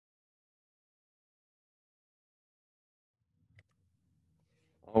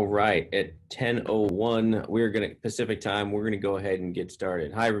All right, at 10:01, Pacific time, we're gonna go ahead and get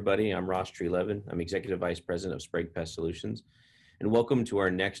started. Hi, everybody. I'm Ross Treleven. I'm Executive Vice President of Sprague Pest Solutions, and welcome to our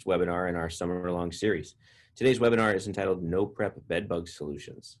next webinar in our summer-long series. Today's webinar is entitled No Prep Bedbug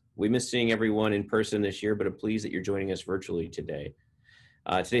Solutions. We miss seeing everyone in person this year, but I'm pleased that you're joining us virtually today.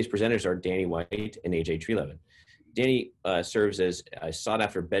 Today's presenters are Danny White and AJ Treleven. Danny serves as a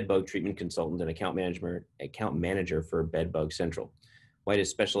sought-after bedbug treatment consultant and account manager for Bedbug Central. White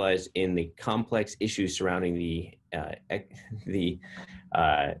is specialized in the complex issues surrounding the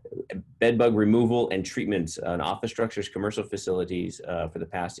bedbug removal and treatments on office structures, commercial facilities for the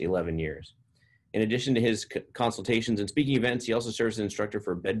past 11 years. In addition to his consultations and speaking events, he also serves as an instructor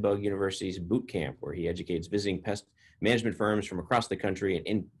for Bedbug University's boot camp, where he educates visiting pest management firms from across the country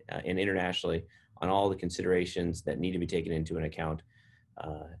and internationally on all the considerations that need to be taken into an account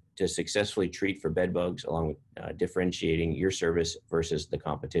to successfully treat for bed bugs, along with differentiating your service versus the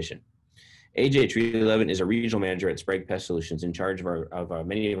competition. AJ Treleven is a regional manager at Sprague Pest Solutions, in charge of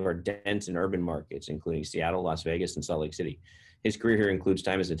many of our dense and urban markets, including Seattle, Las Vegas, and Salt Lake City. His career here includes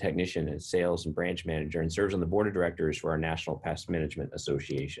time as a technician and sales and branch manager, and serves on the board of directors for our National Pest Management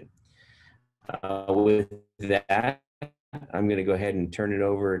Association. With that, I'm going to go ahead and turn it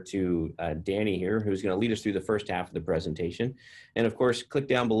over to Danny here, who's going to lead us through the first half of the presentation. And of course, click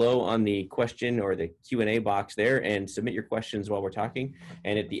down below on the question or the Q&A box there and submit your questions while we're talking.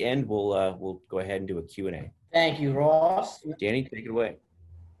 And at the end, we'll go ahead and do a Q&A. Thank you, Ross. Danny, take it away.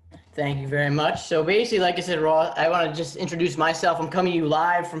 Thank you very much. So basically, like I said, Ross, I want to just introduce myself. I'm coming to you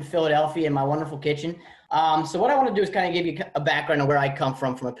live from Philadelphia in my wonderful kitchen. So what I want to do is kind of give you a background of where I come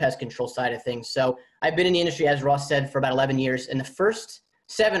from a pest control side of things. So I've been in the industry, as Ross said, for about 11 years. And the first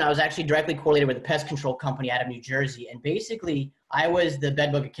 7, I was actually directly correlated with a pest control company out of New Jersey. And basically, I was the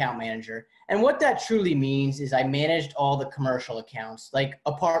bedbug account manager. And what that truly means is I managed all the commercial accounts, like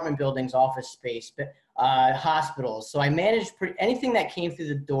apartment buildings, office space, hospitals. So I managed anything that came through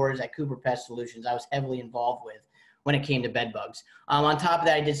the doors at Cooper Pest Solutions. I was heavily involved with when it came to bed bugs. On top of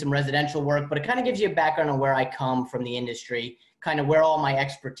that, I did some residential work, but it kind of gives you a background on where I come from the industry, kind of where all my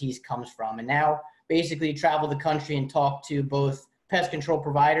expertise comes from. And now basically travel the country and talk to both pest control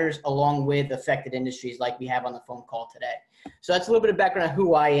providers along with affected industries like we have on the phone call today. So that's a little bit of background on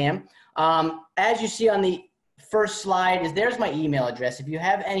who I am. As you see on the first slide, there's my email address. If you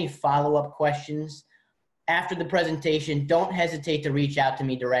have any follow-up questions after the presentation, don't hesitate to reach out to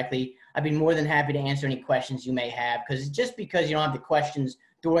me directly. I'd be more than happy to answer any questions you may have, because just because you don't have the questions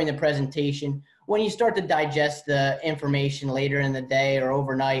during the presentation, when you start to digest the information later in the day or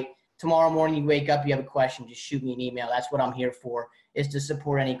overnight, tomorrow morning you wake up, you have a question, just shoot me an email. That's what I'm here for, is to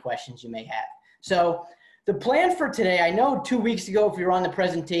support any questions you may have. So the plan for today, I know 2 weeks ago, if you were on the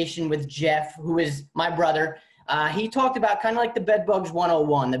presentation with Jeff, who is my brother, he talked about kind of like the bedbugs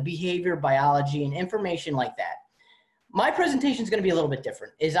 101, the behavior, biology, and information like that. My presentation is going to be a little bit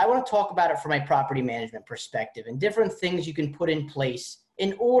different. I want to talk about it from my property management perspective and different things you can put in place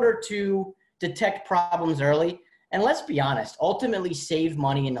in order to detect problems early. And let's be honest, ultimately save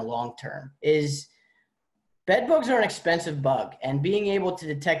money in the long term. Bedbugs are an expensive bug, and being able to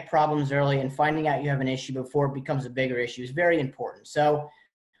detect problems early and finding out you have an issue before it becomes a bigger issue is very important. So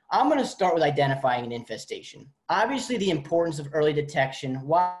I'm going to start with identifying an infestation. Obviously, the importance of early detection,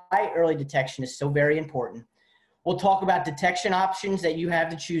 why early detection is so very important. We'll talk about detection options that you have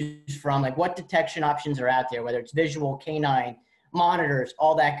to choose from, like what detection options are out there, whether it's visual, canine, monitors,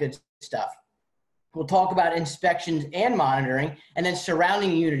 all that good stuff. We'll talk about inspections and monitoring, and then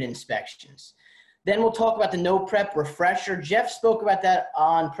surrounding unit inspections. Then we'll talk about the no prep refresher. Jeff spoke about that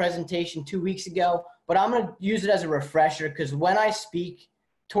on presentation 2 weeks ago, but I'm going to use it as a refresher because when I speak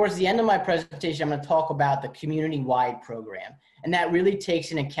towards the end of my presentation, I'm going to talk about the community-wide program. And that really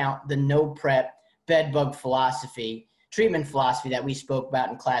takes into account the no prep bedbug philosophy, treatment philosophy that we spoke about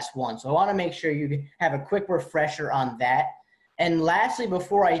in class 1. So I want to make sure you have a quick refresher on that. And lastly,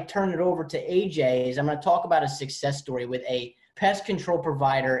 before I turn it over to AJ, I'm going to talk about a success story with a pest control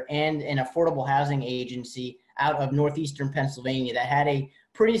provider and an affordable housing agency out of northeastern Pennsylvania that had a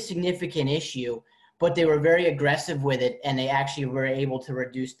pretty significant issue, but they were very aggressive with it, and they actually were able to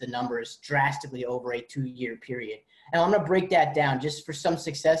reduce the numbers drastically over a 2-year period. And I'm going to break that down just for some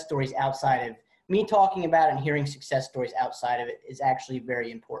success stories outside of me talking about it, and hearing success stories outside of it is actually very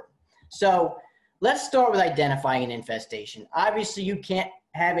important. So let's start with identifying an infestation. Obviously, you can't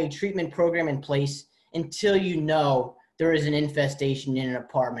have a treatment program in place until you know there is an infestation in an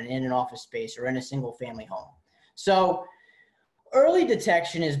apartment, in an office space, or in a single family home. So early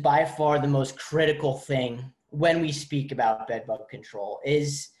detection is by far the most critical thing when we speak about bedbug control.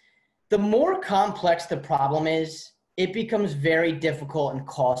 The more complex the problem is, it becomes very difficult and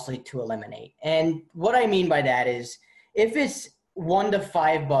costly to eliminate. And what I mean by that is if it's 1 to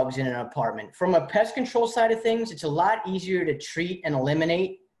 5 bugs in an apartment, from a pest control side of things, it's a lot easier to treat and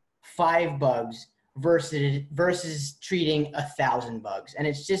eliminate 5 bugs versus treating 1,000 bugs. And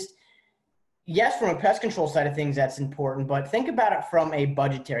it's just, yes, from a pest control side of things, that's important, but think about it from a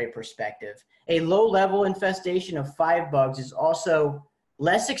budgetary perspective. A low-level infestation of 5 bugs is also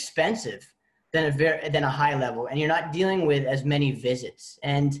less expensive than a high level, and you're not dealing with as many visits.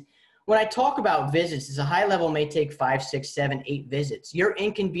 And when I talk about visits, is a high level may take 5, 6, 7, 8 visits. You're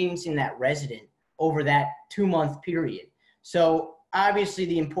inconveniencing that resident over that 2-month period. So obviously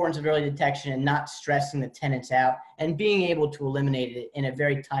the importance of early detection and not stressing the tenants out and being able to eliminate it in a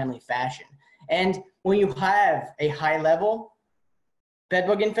very timely fashion. And when you have a high level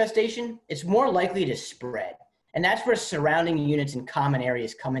bedbug infestation, it's more likely to spread. And that's where surrounding units and common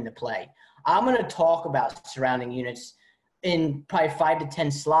areas come into play. I'm going to talk about surrounding units in probably 5 to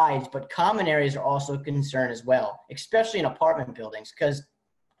 10 slides, but common areas are also a concern as well, especially in apartment buildings, because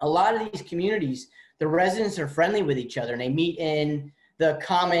a lot of these communities, the residents are friendly with each other and they meet in the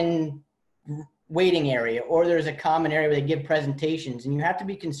common waiting area, or there's a common area where they give presentations, and you have to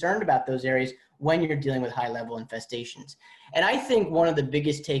be concerned about those areas when you're dealing with high level infestations. And I think one of the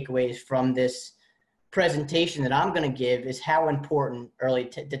biggest takeaways from this presentation that I'm going to give is how important early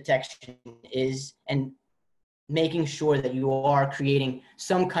detection is, and making sure that you are creating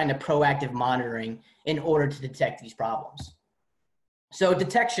some kind of proactive monitoring in order to detect these problems. So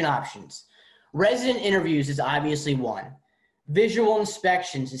detection options. Resident interviews is obviously one. Visual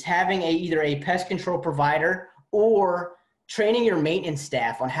inspections is having either a pest control provider or training your maintenance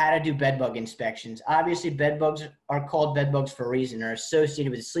staff on how to do bedbug inspections. Obviously, bedbugs are called bedbugs for a reason. They're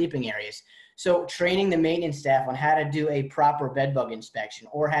associated with sleeping areas. So training the maintenance staff on how to do a proper bedbug inspection,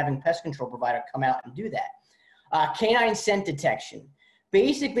 or having pest control provider come out and do that. Canine scent detection.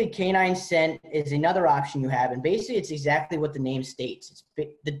 Basically, canine scent is another option you have, and basically it's exactly what the name states.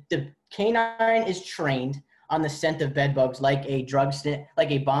 The canine is trained on the scent of bedbugs like a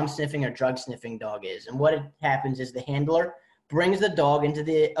bomb sniffing or drug sniffing dog is. And what happens is the handler brings the dog into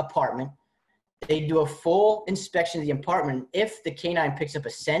the apartment. They do a full inspection of the apartment. If the canine picks up a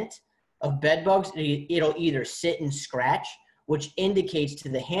scent of bedbugs, it'll either sit and scratch, which indicates to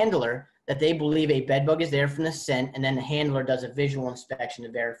the handler that they believe a bedbug is there from the scent, and then the handler does a visual inspection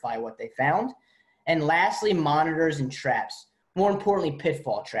to verify what they found. And lastly, monitors and traps. More importantly,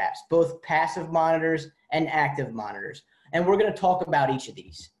 pitfall traps, both passive monitors and active monitors. And we're going to talk about each of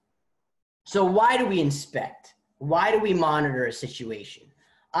these. So why do we inspect? Why do we monitor a situation?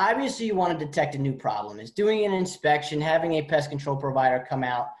 Obviously, you want to detect a new problem. Is doing an inspection, having a pest control provider come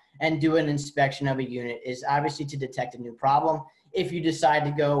out and do an inspection of a unit is obviously to detect a new problem. If you decide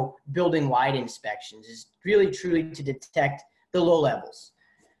to go building-wide inspections, is really truly to detect the low levels.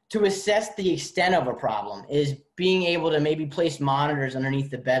 To assess the extent of a problem is being able to maybe place monitors underneath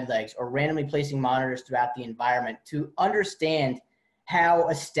the bed legs, or randomly placing monitors throughout the environment to understand how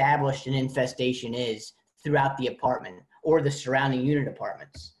established an infestation is throughout the apartment or the surrounding unit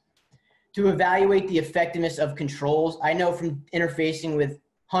apartments. To evaluate the effectiveness of controls, I know from interfacing with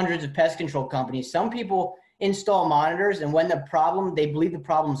hundreds of pest control companies, some people install monitors, and when they believe the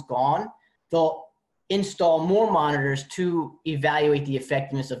problem's gone, they'll install more monitors to evaluate the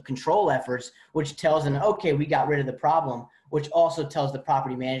effectiveness of control efforts, which tells them, okay, we got rid of the problem, which also tells the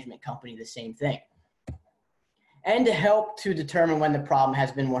property management company the same thing. And to help to determine when the problem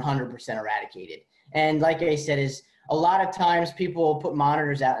has been 100% eradicated. And like I said, is a lot of times people will put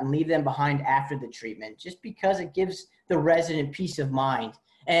monitors out and leave them behind after the treatment, just because it gives the resident peace of mind.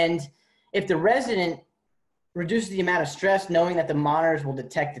 And if the resident reduces the amount of stress knowing that the monitors will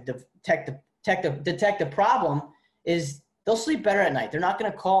detect the problem, is they'll sleep better at night. They're not going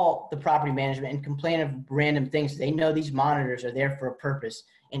to call the property management and complain of random things. They know these monitors are there for a purpose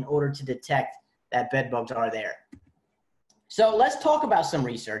in order to detect that bed bugs are there. So let's talk about some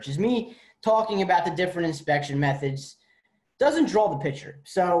research. Is me talking about the different inspection methods doesn't draw the picture.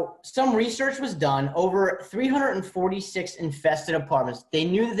 So some research was done over 346 infested apartments. They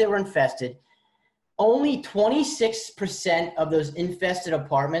knew that they were infested. Only 26% of those infested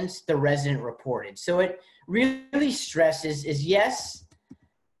apartments the resident reported. So it really stresses is, yes,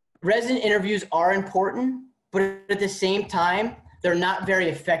 resident interviews are important, but at the same time, they're not very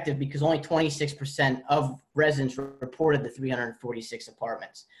effective because only 26% of residents reported the 346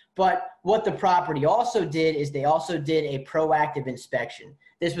 apartments. But what the property also did is they also did a proactive inspection.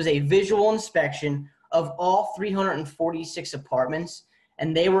 This was a visual inspection of all 346 apartments,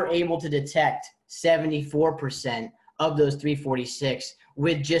 and they were able to detect 74% of those 346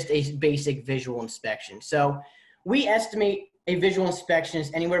 with just a basic visual inspection. So we estimate a visual inspection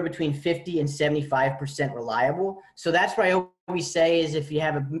is anywhere between 50 and 75% reliable. So that's what I always say is if you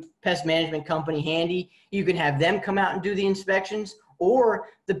have a pest management company handy, you can have them come out and do the inspections, or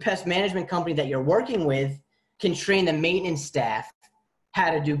the pest management company that you're working with can train the maintenance staff how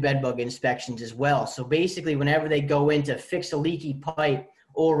to do bed bug inspections as well. So basically, whenever they go in to fix a leaky pipe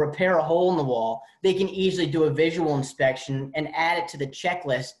or repair a hole in the wall, they can easily do a visual inspection and add it to the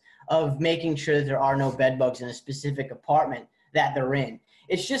checklist of making sure that there are no bed bugs in a specific apartment that they're in.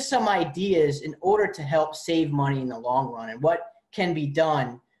 It's just some ideas in order to help save money in the long run and what can be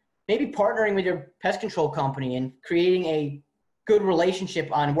done. Maybe partnering with your pest control company and creating a good relationship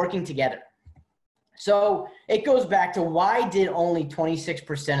on working together. So it goes back to why did only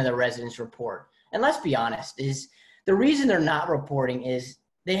 26% of the residents report? And let's be honest, is the reason they're not reporting is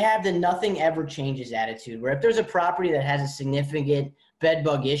they have the nothing ever changes attitude, where if there's a property that has a significant bed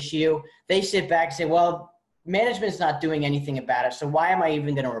bug issue, they sit back and say, well, management's not doing anything about it, so why am I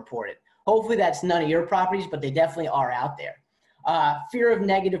even going to report it? Hopefully that's none of your properties, but they definitely are out there. Fear of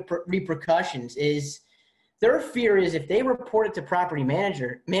negative repercussions is their fear is if they report it to property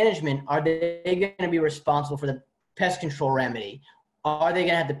management, are they going to be responsible for the pest control remedy? Are they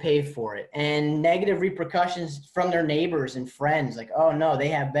going to have to pay for it? And negative repercussions from their neighbors and friends, like, oh no, they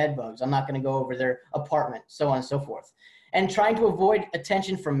have bed bugs, I'm not going to go over their apartment, so on and so forth. And trying to avoid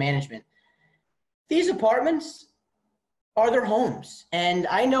attention from management. These apartments are their homes. And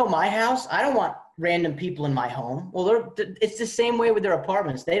I know my house, I don't want random people in my home. Well, it's the same way with their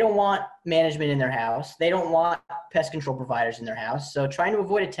apartments. They don't want management in their house. They don't want pest control providers in their house. So trying to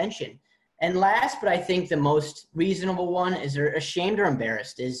avoid attention. And last, but I think the most reasonable one is they're ashamed or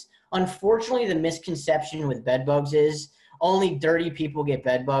embarrassed. Is unfortunately the misconception with bed bugs is only dirty people get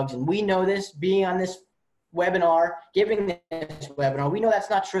bed bugs. And we know this being on this webinar, giving this webinar, we know that's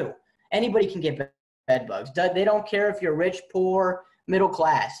not true. Anybody can get bed bugs. They don't care if you're rich, poor, middle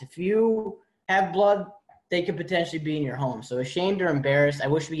class. If you have blood, they could potentially be in your home. So ashamed or embarrassed, I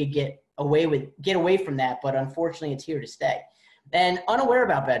wish we could get away from that, but unfortunately it's here to stay. And unaware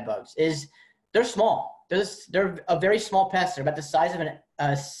about bed bugs is they're small. They're a very small pest. They're about the size of an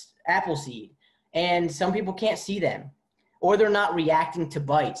apple seed. And some people can't see them, or they're not reacting to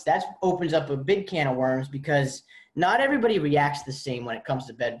bites. That opens up a big can of worms because not everybody reacts the same when it comes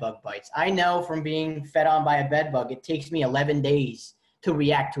to bed bug bites. I know from being fed on by a bed bug, it takes me 11 days to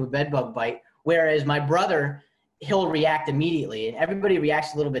react to a bed bug bite, whereas my brother, he'll react immediately. And everybody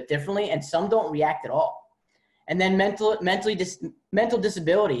reacts a little bit differently, and some don't react at all. And then mental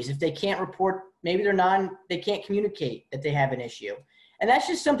disabilities. If they can't report, maybe they can't communicate that they have an issue. And that's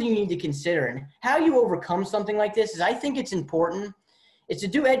just something you need to consider. And how you overcome something like this is, I think it's important, is to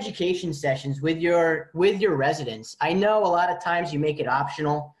do education sessions with your residents. I know a lot of times you make it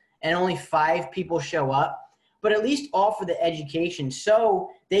optional and only 5 people show up, but at least offer the education so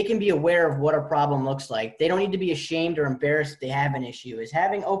they can be aware of what a problem looks like. They don't need to be ashamed or embarrassed if they have an issue. Is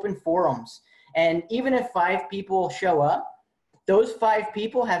having open forums. And even if 5 people show up, those 5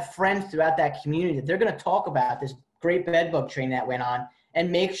 people have friends throughout that community that they're going to talk about this great bed bug training that went on and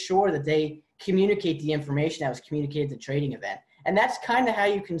make sure that they communicate the information that was communicated at the training event. And that's kind of how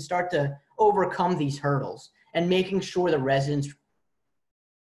you can start to overcome these hurdles and making sure the residents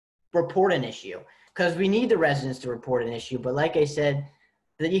report an issue, because we need the residents to report an issue. But like I said,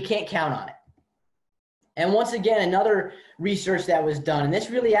 that you can't count on it. And once again, another research that was done, and this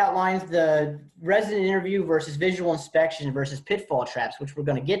really outlines the resident interview versus visual inspection versus pitfall traps, which we're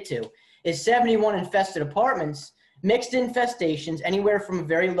going to get to, is 71 infested apartments, mixed infestations, anywhere from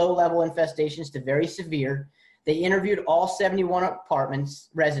very low level infestations to very severe. They interviewed all 71 apartments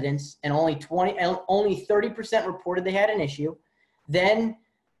residents, and only 30% reported they had an issue. Then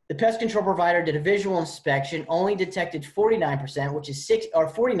the pest control provider did a visual inspection, only detected 49%, which is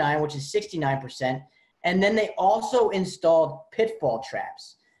 49, which is 69%. And then they also installed pitfall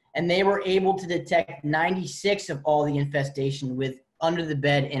traps, and they were able to detect 96 of all the infestation with under the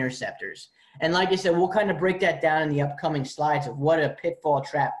bed interceptors. And like I said, we'll kind of break that down in the upcoming slides of what a pitfall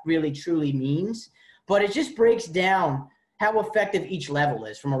trap really truly means. But it just breaks down how effective each level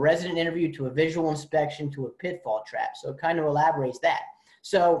is, from a resident interview to a visual inspection to a pitfall trap. So it kind of elaborates that.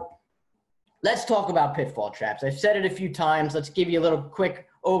 So let's talk about pitfall traps. I've said it a few times. Let's give you a little quick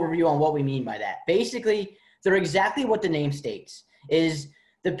overview on what we mean by that. Basically, they're exactly what the name states. Is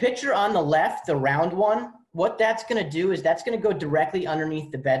the picture on the left, the round one, what that's going to do is that's going to go directly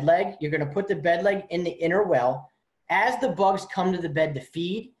underneath the bed leg. You're going to put the bed leg in the inner well. As the bugs come to the bed to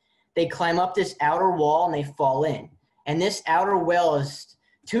feed, they climb up this outer wall and they fall in. And this outer well is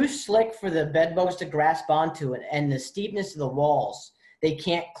too slick for the bed bugs to grasp onto it, and the steepness of the walls, they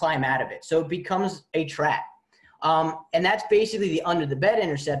can't climb out of it. So it becomes a trap. And that's basically the under the bed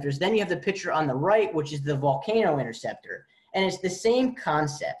interceptors. Then you have the picture on the right, which is the volcano interceptor. And it's the same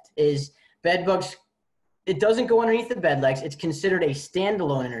concept, is bed bugs, it doesn't go underneath the bed legs. It's considered a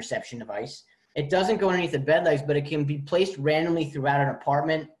standalone interception device. It doesn't go underneath the bed legs, but it can be placed randomly throughout an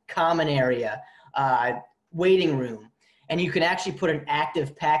apartment, common area, waiting room. And you can actually put an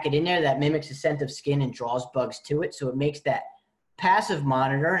active packet in there that mimics the scent of skin and draws bugs to it. So it makes that passive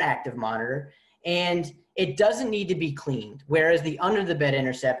monitor an active monitor. And it doesn't need to be cleaned. Whereas the under the bed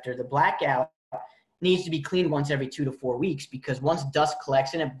interceptor, the blackout, needs to be cleaned once every 2 to 4 weeks, because once dust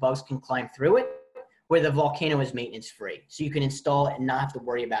collects in it, bugs can climb through it, where the volcano is maintenance free. So you can install it and not have to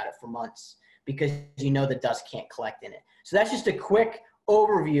worry about it for months, because you know the dust can't collect in it. So that's just a quick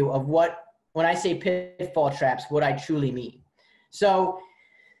overview of what, when I say pitfall traps, what I truly mean. So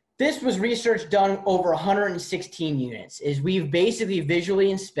this was research done over 116 units. Is we've basically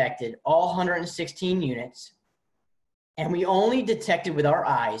visually inspected all 116 units, and we only detected with our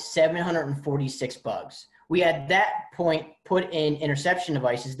eyes 746 bugs. We at that point put in interception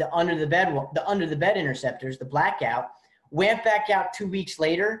devices, the under the bed interceptors, the blackout, went back out 2 weeks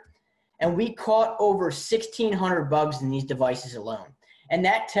later, and we caught over 1,600 bugs in these devices alone. And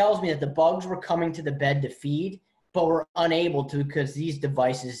that tells me that the bugs were coming to the bed to feed, but were unable to because these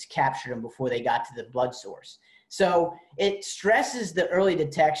devices captured them before they got to the blood source. So it stresses the early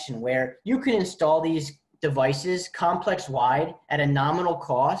detection, where you can install these devices complex wide at a nominal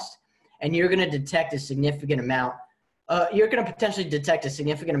cost, and you're going to detect a significant amount. You're going to potentially detect a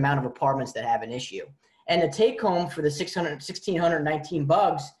significant amount of apartments that have an issue. And the take home for the 1,619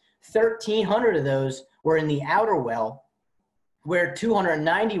 bugs, 1,300 of those were in the outer well, where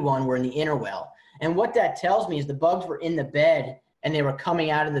 291 were in the inner well. And what that tells me is the bugs were in the bed, and they were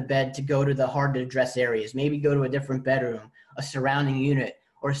coming out of the bed to go to the hard to address areas, maybe go to a different bedroom, a surrounding unit,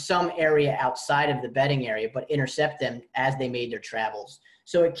 or some area outside of the bedding area, but intercept them as they made their travels.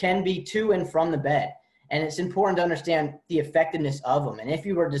 So it can be to and from the bed. And it's important to understand the effectiveness of them. And if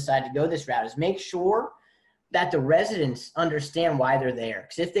you were to decide to go this route, is make sure that the residents understand why they're there.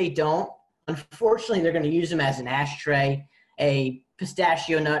 Because if they don't, unfortunately, they're going to use them as an ashtray, a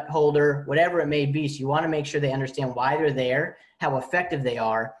pistachio nut holder, whatever it may be. So you want to make sure they understand why they're there, how effective they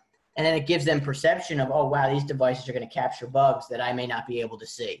are. And then it gives them perception of, oh, wow, these devices are going to capture bugs that I may not be able to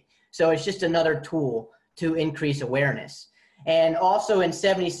see. So it's just another tool to increase awareness. And also in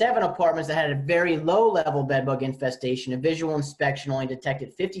 77 apartments that had a very low level bed bug infestation, a visual inspection only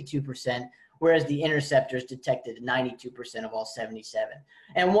detected 52%, whereas the interceptors detected 92% of all 77.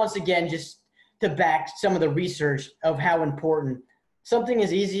 And once again, just to back some of the research of how important something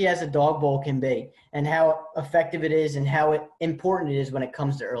as easy as a dog bowl can be, and how effective it is, and how important it is when it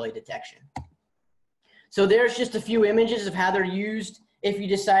comes to early detection. So there's just a few images of how they're used. If you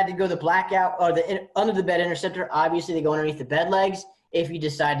decide to go the blackout or the under the bed interceptor, obviously they go underneath the bed legs. If you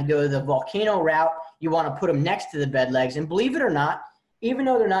decide to go the volcano route, you want to put them next to the bed legs. And believe it or not, even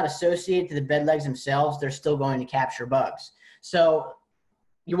though they're not associated to the bed legs themselves, they're still going to capture bugs. So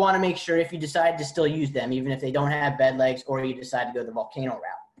you want to make sure, if you decide to still use them, even if they don't have bed legs, or you decide to go the volcano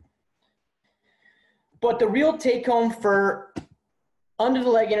route. But the real take home for under the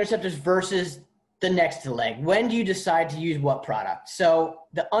leg interceptors versus the next to the leg, when do you decide to use what product? So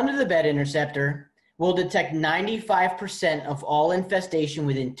the under the bed interceptor will detect 95% of all infestation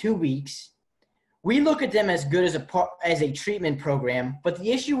within 2 weeks. We look at them as good as a treatment program, but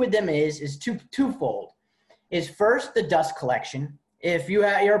the issue with them is twofold. Is first, the dust collection. If you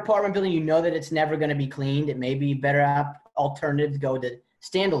have your apartment building, you know that it's never going to be cleaned. It may be better alternative to go to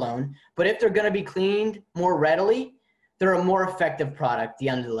standalone. But if they're going to be cleaned more readily, they're a more effective product, the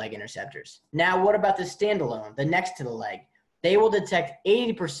under the leg interceptors. Now, what about the standalone, the next to the leg? They will detect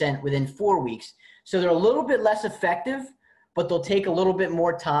 80% within 4 weeks. So they're a little bit less effective, but they'll take a little bit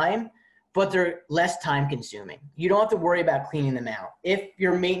more time, but they're less time consuming. You don't have to worry about cleaning them out. If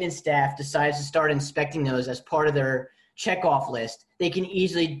your maintenance staff decides to start inspecting those as part of their checkoff list, they can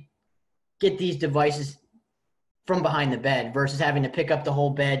easily get these devices from behind the bed versus having to pick up the whole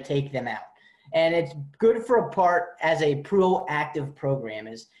bed, take them out. And it's good for a part as a proactive program,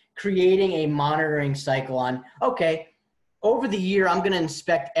 is creating a monitoring cycle on, okay, over the year, I'm going to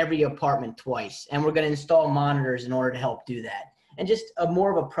inspect every apartment twice, and we're going to install monitors in order to help do that. And just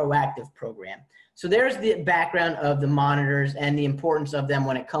more of a proactive program. So there's the background of the monitors and the importance of them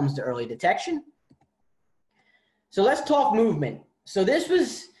when it comes to early detection. So let's talk movement. So this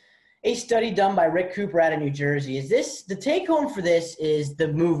was a study done by Rick Cooper out of New Jersey. The take home for this is the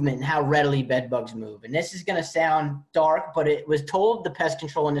movement and how readily bed bugs move. And this is going to sound dark, but it was told the pest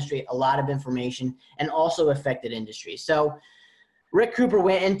control industry a lot of information and also affected industry. So Rick Cooper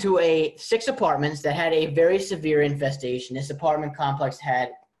went into 6 apartments that had a very severe infestation. This apartment complex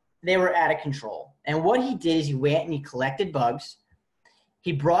they were out of control. And what he did is he went and he collected bugs.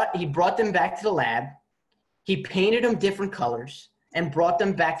 He brought them back to the lab. He painted them different colors and brought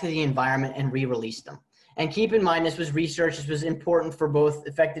them back to the environment and re-released them. And keep in mind, this was research. This was important for both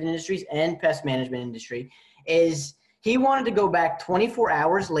affected industries and pest management industry. Is he wanted to go back 24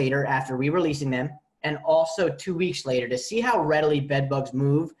 hours later after re-releasing them, and also 2 weeks later to see how readily bed bugs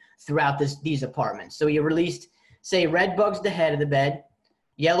move throughout these apartments. So he released, say, red bugs the head of the bed,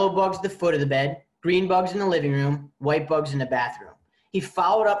 yellow bugs the foot of the bed, green bugs in the living room, white bugs in the bathroom. He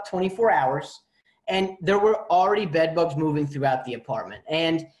followed up 24 hours, and there were already bed bugs moving throughout the apartment.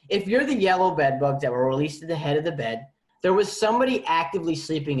 And if you're the yellow bed bugs that were released to the head of the bed, there was somebody actively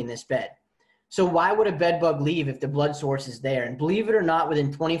sleeping in this bed. So why would a bed bug leave if the blood source is there? And believe it or not,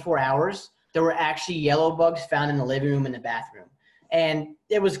 within 24 hours, there were actually yellow bugs found in the living room and the bathroom. And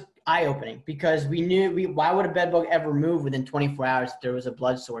it was eye-opening because we knew why would a bed bug ever move within 24 hours if there was a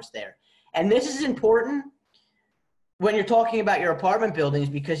blood source there? And this is important when you're talking about your apartment buildings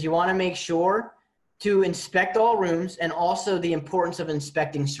because you want to make sure to inspect all rooms and also the importance of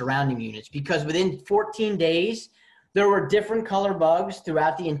inspecting surrounding units because within 14 days, there were different color bugs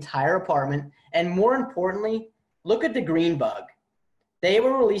throughout the entire apartment. And more importantly, look at the green bug. They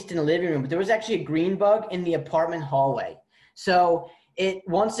were released in the living room, but there was actually a green bug in the apartment hallway. So it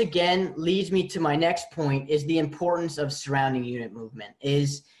once again leads me to my next point is the importance of surrounding unit movement.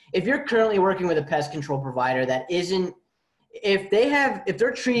 Is if you're currently working with a pest control provider that isn't, if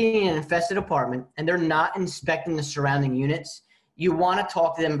they're treating an infested apartment and they're not inspecting the surrounding units, you want to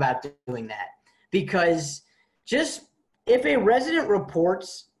talk to them about doing that. Because just if a resident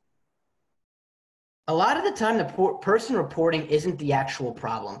reports, a lot of the time, the person reporting isn't the actual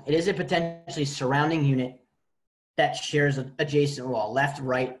problem. It is a potentially surrounding unit that shares an adjacent wall, left,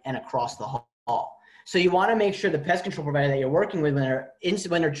 right, and across the hall. So you want to make sure the pest control provider that you're working with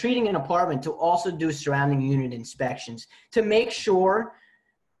when they're treating an apartment to also do surrounding unit inspections to make sure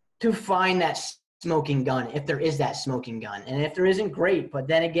to find that smoking gun if there is that smoking gun. And if there isn't, great. But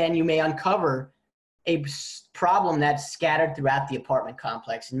then again, you may uncover a problem that's scattered throughout the apartment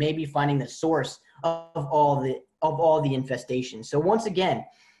complex and maybe finding the source of all the infestation. So once again,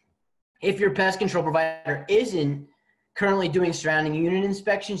 if your pest control provider isn't currently doing surrounding unit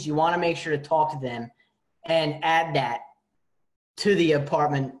inspections, you want to make sure to talk to them and add that to the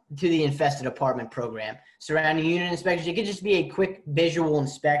infested apartment program. Surrounding unit inspections, it could just be a quick visual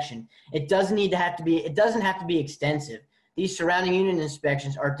inspection. It doesn't have to be extensive. These surrounding unit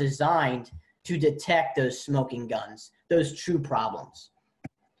inspections are designed to detect those smoking guns, those true problems.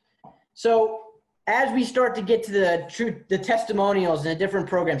 So as we start to get to the testimonials and the different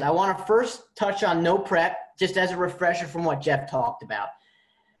programs, I want to first touch on no prep, just as a refresher from what Jeff talked about.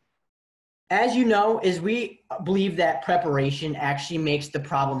 As you know, we believe that preparation actually makes the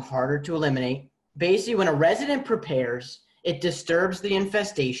problem harder to eliminate. Basically, when a resident prepares, it disturbs the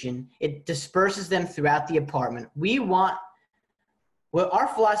infestation, it disperses them throughout the apartment. Our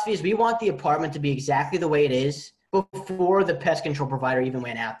philosophy is we want the apartment to be exactly the way it is before the pest control provider even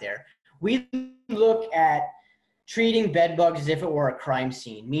went out there. We look at treating bed bugs as if it were a crime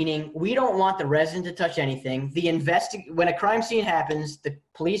scene, meaning we don't want the resident to touch anything. When a crime scene happens, the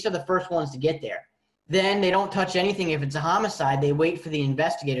police are the first ones to get there. Then they don't touch anything. If it's a homicide, they wait for the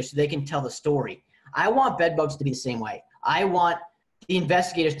investigators so they can tell the story. I want bed bugs to be the same way. I want the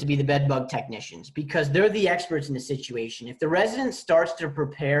investigators to be the bed bug technicians because they're the experts in the situation. If the resident starts to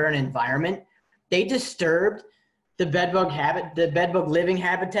prepare an environment, they disturbed the bed bug living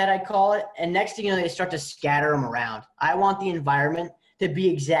habitat, I call it, and next thing you know, they start to scatter them around. I want the environment to be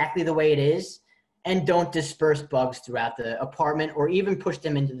exactly the way it is and don't disperse bugs throughout the apartment or even push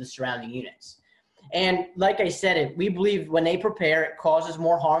them into the surrounding units. And like I said, we believe when they prepare, it causes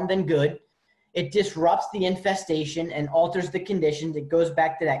more harm than good. It disrupts the infestation and alters the conditions. It goes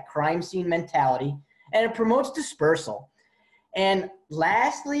back to that crime scene mentality, and it promotes dispersal. And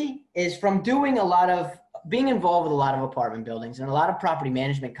lastly is from being involved with a lot of apartment buildings and a lot of property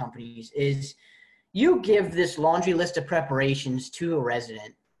management companies is you give this laundry list of preparations to a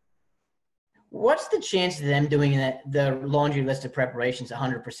resident. What's the chance of them doing the laundry list of preparations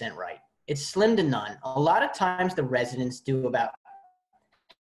 100% right? It's slim to none. A lot of times the residents do about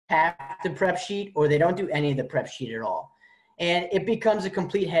half the prep sheet or they don't do any of the prep sheet at all. And it becomes a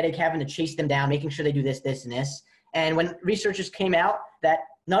complete headache having to chase them down, making sure they do this, this, and this. And when researchers came out that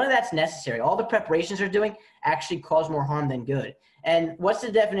none of that's necessary, all the preparations they're doing actually cause more harm than good. And what's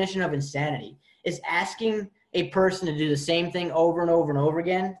the definition of insanity? Is asking a person to do the same thing over and over and over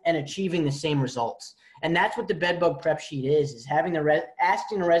again and achieving the same results. And that's what the bed bug prep sheet is having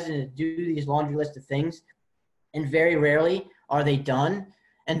asking the resident to do these laundry list of things. And very rarely are they done,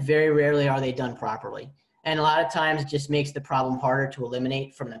 and very rarely are they done properly. And a lot of times it just makes the problem harder to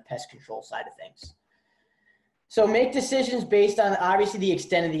eliminate from the pest control side of things. So make decisions based on obviously the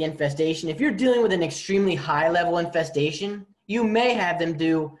extent of the infestation. If you're dealing with an extremely high level infestation, you may have them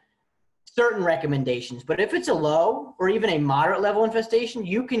do certain recommendations. But if it's a low or even a moderate level infestation,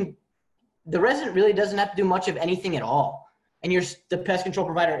 the resident really doesn't have to do much of anything at all. And the pest control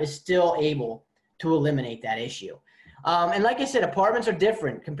provider is still able to eliminate that issue. And like I said, apartments are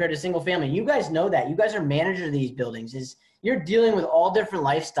different compared to single family. You guys know that. You guys are managers of these buildings. You're dealing with all different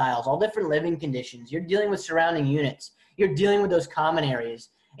lifestyles, all different living conditions. You're dealing with surrounding units. You're dealing with those common areas.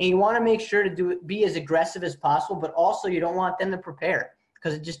 And you want to make sure to be as aggressive as possible, but also you don't want them to prepare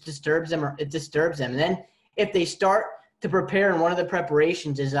because it just disturbs them. And then if they start to prepare, and one of the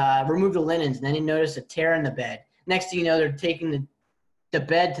preparations is remove the linens, and then you notice a tear in the bed. Next thing you know, they're taking the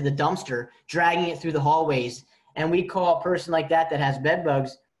bed to the dumpster, dragging it through the hallways. And we call a person like that has bed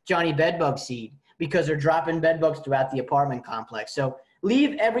bugs, Johnny Bedbug Seed, because they're dropping bed bugs throughout the apartment complex. So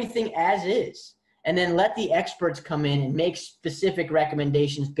leave everything as is, and then let the experts come in and make specific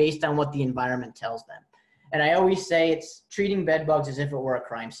recommendations based on what the environment tells them. And I always say it's treating bed bugs as if it were a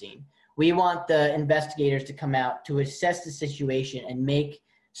crime scene. We want the investigators to come out to assess the situation and make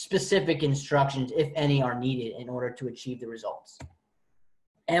specific instructions, if any, are needed in order to achieve the results.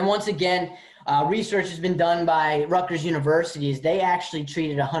 And once again, research has been done by Rutgers University. They actually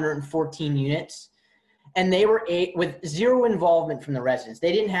treated 114 units, and they were with zero involvement from the residents.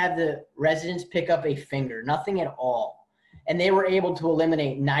 They didn't have the residents pick up a finger, nothing at all. And they were able to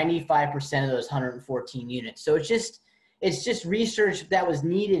eliminate 95% of those 114 units. So it's just research that was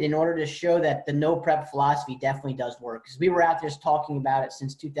needed in order to show that the no prep philosophy definitely does work. Because we were out there just talking about it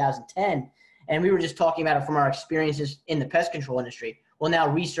since 2010, and we were just talking about it from our experiences in the pest control industry. Well, now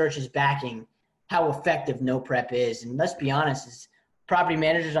research is backing how effective no prep is. And let's be honest, as property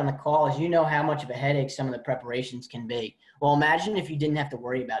managers on the call, as you know how much of a headache some of the preparations can be. Well, imagine if you didn't have to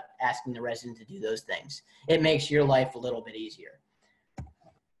worry about asking the resident to do those things. It makes your life a little bit easier.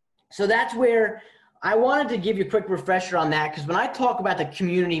 So that's where I wanted to give you a quick refresher on that, because when I talk about the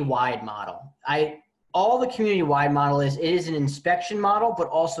community-wide model, all the community-wide model is, it is an inspection model, but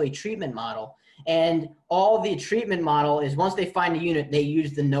also a treatment model. And all the treatment model is once they find a unit, they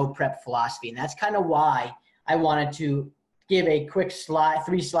use the no prep philosophy. And that's kind of why I wanted to give a quick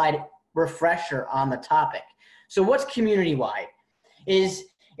 3-slide refresher on the topic. So what's community-wide? It's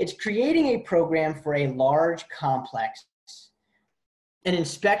creating a program for a large complex, an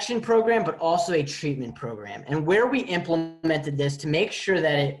inspection program, but also a treatment program. And where we implemented this to make sure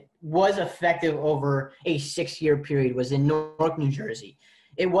that it was effective over a 6-year period was in Newark, New Jersey.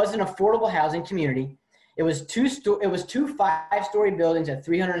 It was an affordable housing community. It was two 5-story buildings at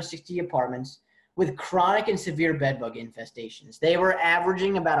 360 apartments with chronic and severe bedbug infestations. They were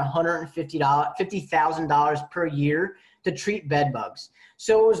averaging about $50,000 per year to treat bedbugs.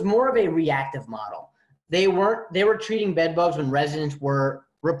 So it was more of a reactive model. They were treating bedbugs when residents were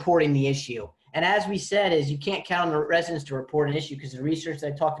reporting the issue. And as we said, is you can't count on the residents to report an issue, because the research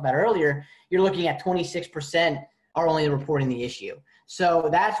that I talked about earlier, you're looking at 26% are only reporting the issue. So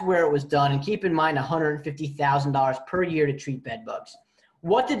that's where it was done. And keep in mind, $150,000 per year to treat bedbugs.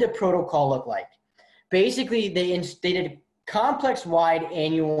 What did the protocol look like? Basically, they did complex-wide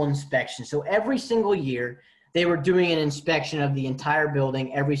annual inspection. So every single year, they were doing an inspection of the entire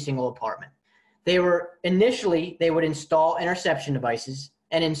building, every single apartment. They would install interception devices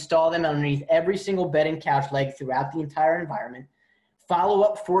and install them underneath every single bed and couch leg throughout the entire environment. Follow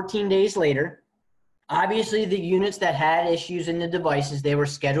up 14 days later. Obviously, the units that had issues in the devices, they were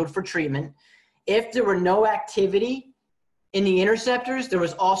scheduled for treatment. If there were no activity in the interceptors, there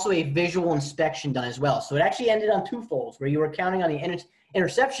was also a visual inspection done as well. So it actually ended on 2 folds, where you were counting on the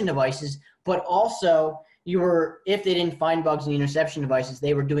interception devices, but also if they didn't find bugs in the interception devices,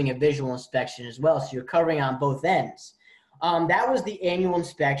 they were doing a visual inspection as well. So you're covering on both ends. That was the annual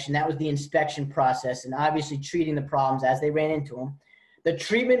inspection. That was the inspection process, and obviously treating the problems as they ran into them. The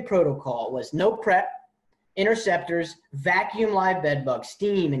treatment protocol was no prep, interceptors, vacuum live bed bugs,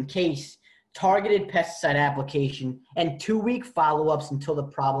 steam and case, targeted pesticide application, and 2-week follow-ups until the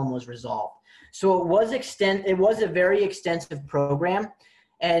problem was resolved. So it was a very extensive program,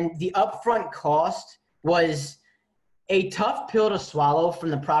 and the upfront cost was a tough pill to swallow from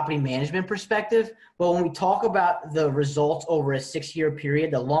the property management perspective. But when we talk about the results over a 6-year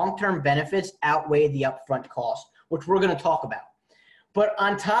period, the long-term benefits outweigh the upfront cost, which we're going to talk about. But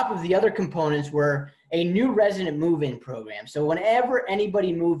on top of the other components were a new resident move-in program. So whenever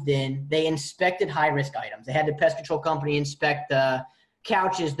anybody moved in, they inspected high-risk items. They had the pest control company inspect the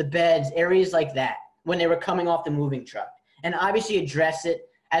couches, the beds, areas like that when they were coming off the moving truck. And obviously address it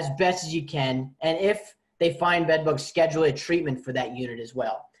as best as you can. And if they find bed bugs, schedule a treatment for that unit as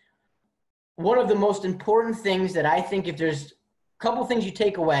well. One of the most important things that I think, if there's a couple things you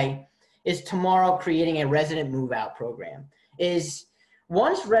take away, is tomorrow creating a resident move-out program. Is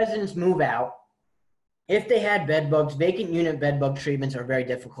once residents move out, if they had bed bugs, vacant unit bed bug treatments are very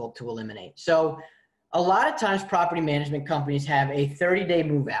difficult to eliminate. So a lot of times property management companies have a 30-day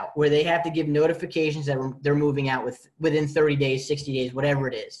move out where they have to give notifications that they're moving out within 30 days, 60 days, whatever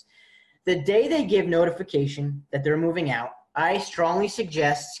it is. The day they give notification that they're moving out, I strongly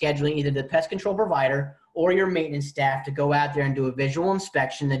suggest scheduling either the pest control provider or your maintenance staff to go out there and do a visual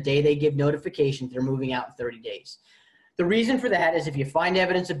inspection the day they give notification they're moving out in 30 days. The reason for that is if you find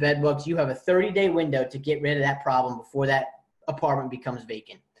evidence of bed bugs, you have a 30-day window to get rid of that problem before that apartment becomes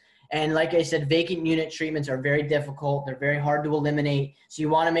vacant. And like I said, vacant unit treatments are very difficult. They're very hard to eliminate. So you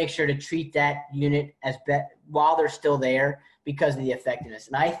want to make sure to treat that unit as while they're still there because of the effectiveness.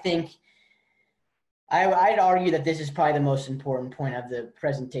 And I think I'd argue that this is probably the most important point of the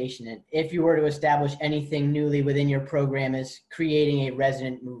presentation. And if you were to establish anything newly within your program, is creating a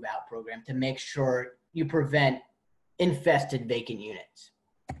resident move-out program to make sure you prevent infested vacant units.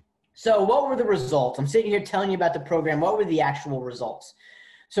 So what were the results? I'm sitting here telling you about the program. What were the actual results?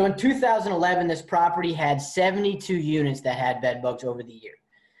 So in 2011, this property had 72 units that had bed bugs over the year.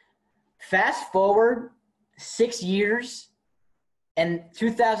 Fast forward 6 years, and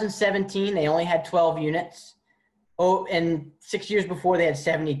 2017, they only had 12 units. Oh, and 6 years before, they had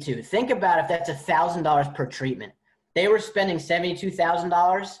 72. Think about if that's $1,000 per treatment. They were spending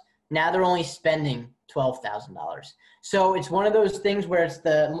 $72,000. Now they're only spending $12,000. So it's one of those things where it's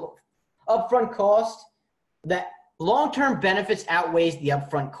the upfront cost that long-term benefits outweighs the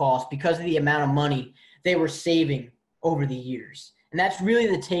upfront cost because of the amount of money they were saving over the years. And that's really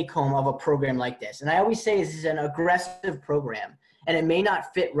the take-home of a program like this. And I always say this is an aggressive program, and it may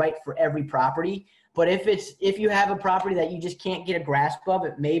not fit right for every property. But if you have a property that you just can't get a grasp of,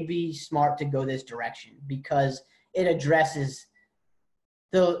 it may be smart to go this direction because it addresses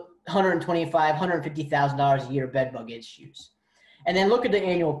the $125,000, $150,000 a year bed bug issues. And then look at the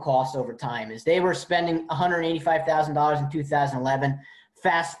annual cost over time. Is they were spending $185,000 in 2011.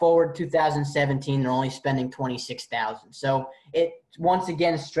 Fast forward 2017, they're only spending $26,000. So it once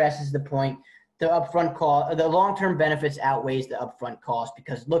again stresses the point. The upfront cost, the long-term benefits outweighs the upfront cost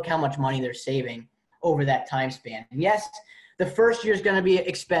because look how much money they're saving over that time span. And yes, the first year is going to be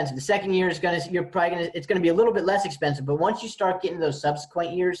expensive. The second year is it's going to be a little bit less expensive. But once you start getting those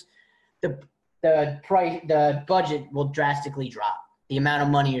subsequent years, the budget will drastically drop. The amount of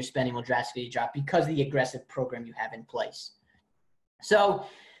money you're spending will drastically drop because of the aggressive program you have in place. So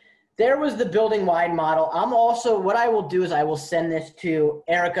there was the building-wide model. What I will do is I will send this to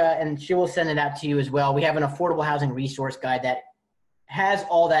Erica, and she will send it out to you as well. We have an affordable housing resource guide that has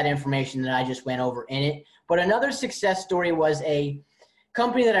all that information that I just went over in it. But another success story was a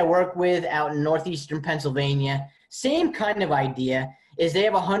company that I work with out in northeastern Pennsylvania. Same kind of idea is they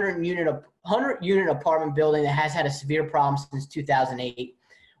have a 100-unit apartment building that has had a severe problem since 2008.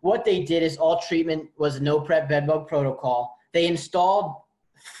 What they did is all treatment was a no-prep bedbug protocol. They installed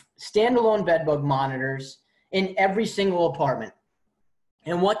standalone bedbug monitors in every single apartment.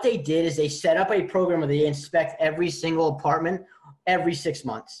 And what they did is they set up a program where they inspect every single apartment every 6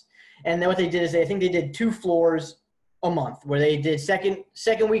 months. And then what they did is I think they did 2 floors a month, where they did second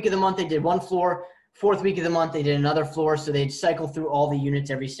week of the month, they did 1 floor. 4th week of the month, they did another floor. So they'd cycle through all the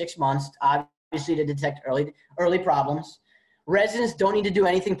units every 6 months, obviously to detect early problems. Residents don't need to do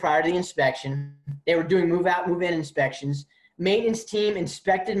anything prior to the inspection. They were doing move-out, move-in inspections. Maintenance team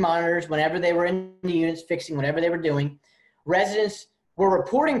inspected monitors whenever they were in the units, fixing whatever they were doing. Residents were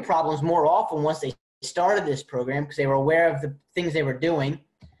reporting problems more often once they started this program because they were aware of the things they were doing.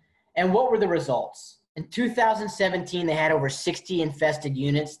 And what were the results? In 2017, they had over 60 infested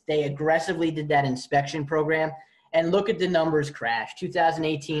units. They aggressively did that inspection program. And look at the numbers crash.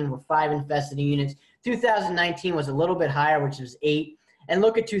 2018 were 5 infested units. 2019 was a little bit higher, which was 8. And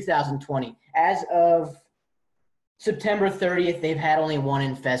look at 2020. As of September 30th, they've had only 1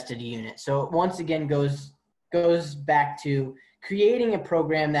 infested unit. So it once again goes back to creating a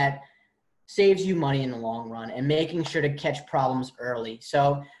program that saves you money in the long run and making sure to catch problems early.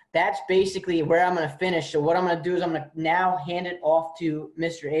 So that's basically where I'm going to finish. So what I'm going to do is I'm going to now hand it off to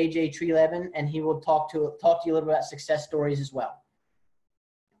Mr. AJ Treleven, and he will talk to you a little bit about success stories as well.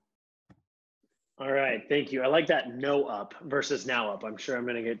 All right, thank you. I like that no up versus now up. I'm sure I'm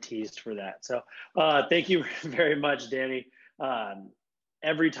going to get teased for that. So thank you very much, Danny. Um,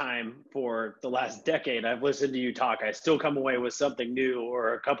 every time for the last decade I've listened to you talk, I still come away with something new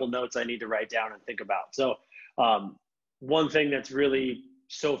or a couple notes I need to write down and think about. So um, one thing that's really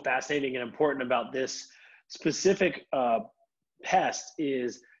so fascinating and important about this specific pest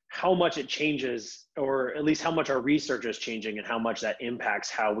is how much it changes, or at least how much our research is changing and how much that impacts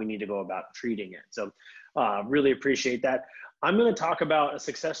how we need to go about treating it. So really appreciate that. I'm going to talk about a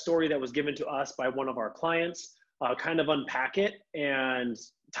success story that was given to us by one of our clients, kind of unpack it and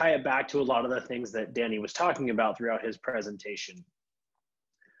tie it back to a lot of the things that Danny was talking about throughout his presentation.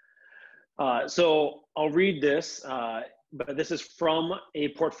 So I'll read this, but this is from a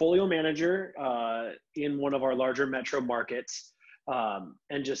portfolio manager in one of our larger metro markets.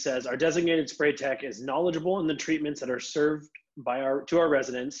 And just says, our designated spray tech is knowledgeable in the treatments that are served to our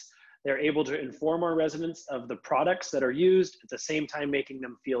residents. They're able to inform our residents of the products that are used, at the same time making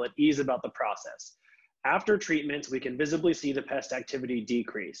them feel at ease about the process. After treatments, we can visibly see the pest activity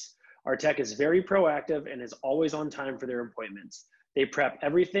decrease. Our tech is very proactive and is always on time for their appointments. They prep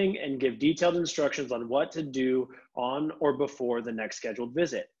everything and give detailed instructions on what to do on or before the next scheduled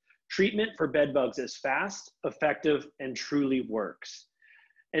visit. Treatment for bed bugs is fast, effective, and truly works.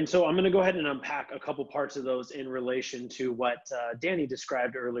 And so I'm going to go ahead and unpack a couple parts of those in relation to what Danny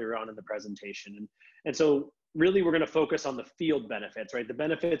described earlier on in the presentation. And so really we're going to focus on the field benefits, right? The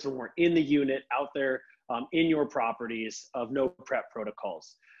benefits when we're in the unit, out there in your properties of no prep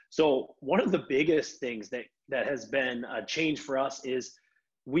protocols. So one of the biggest things that has been a change for us is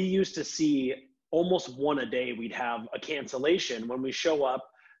we used to see almost one a day. We'd have a cancellation when we show up.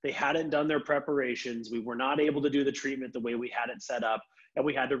 They hadn't done their preparations. We were not able to do the treatment the way we had it set up, and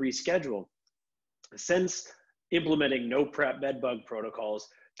we had to reschedule. Since implementing no prep bed bug protocols,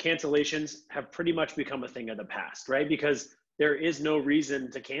 cancellations have pretty much become a thing of the past, right? Because there is no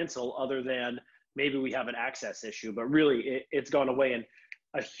reason to cancel other than maybe we have an access issue, but really it's gone away. And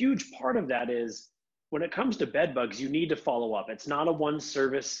a huge part of that is when it comes to bed bugs, you need to follow up. It's not a one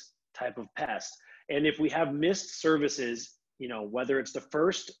service type of pest. And if we have missed services, you know, whether it's the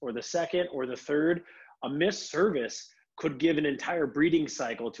first or the second or the third, a missed service could give an entire breeding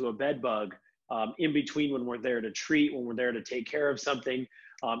cycle to a bed bug in between when we're there to treat, when we're there to take care of something.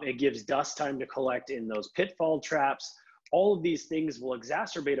 It gives dust time to collect in those pitfall traps. All of these things will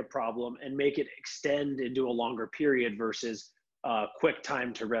exacerbate a problem and make it extend into a longer period versus quick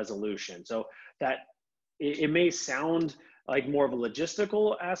time to resolution. So that it may sound like more of a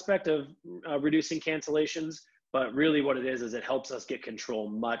logistical aspect of reducing cancellations, but really what it is it helps us get control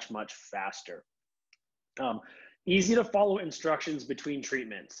much, much faster. Easy to follow instructions between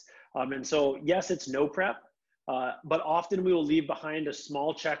treatments. And so, yes, it's no prep, but often we will leave behind a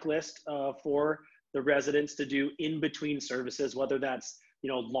small checklist for the residents to do in between services, whether that's, you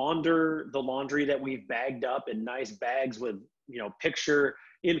know, launder the laundry that we've bagged up in nice bags with, you know, picture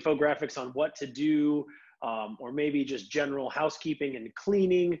infographics on what to do, or maybe just general housekeeping and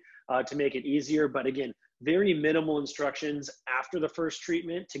cleaning to make it easier. But again, very minimal instructions after the first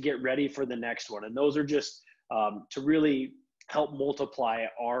treatment to get ready for the next one. And those are just to really help multiply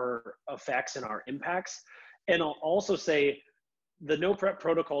our effects and our impacts. And I'll also say the no prep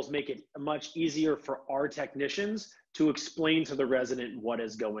protocols make it much easier for our technicians to explain to the resident what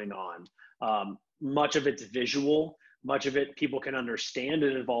is going on. Much of it's visual, much of it people can understand.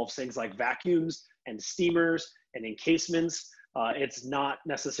 It involves things like vacuums and steamers and encasements. It's not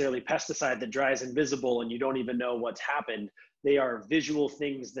necessarily pesticide that dries invisible and you don't even know what's happened. They are visual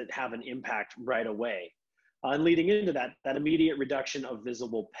things that have an impact right away. And leading into that immediate reduction of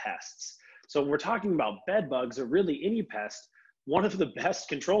visible pests. So when we're talking about bed bugs or really any pest, one of the best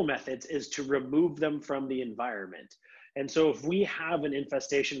control methods is to remove them from the environment. And so if we have an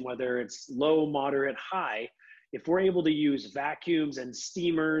infestation, whether it's low, moderate, high, if we're able to use vacuums and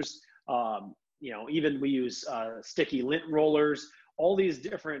steamers, you know, even we use sticky lint rollers, all these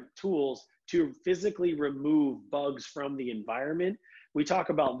different tools to physically remove bugs from the environment. We talk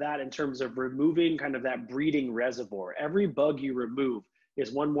about that in terms of removing kind of that breeding reservoir. Every bug you remove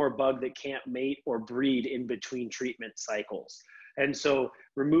is one more bug that can't mate or breed in between treatment cycles. And so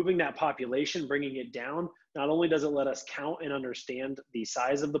removing that population, bringing it down, not only does it let us count and understand the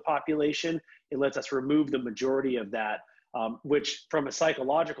size of the population, it lets us remove the majority of that, which from a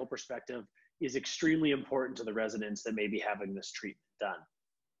psychological perspective is extremely important to the residents that may be having this treatment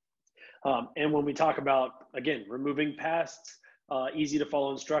done. And when we talk about, again, removing pests, easy to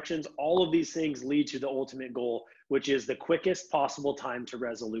follow instructions, all of these things lead to the ultimate goal, which is the quickest possible time to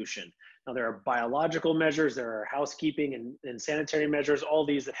resolution. Now, there are biological measures, there are housekeeping and sanitary measures, all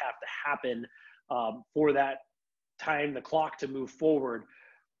these that have to happen for that time, the clock to move forward.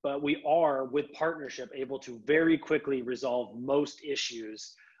 But we are, with partnership, able to very quickly resolve most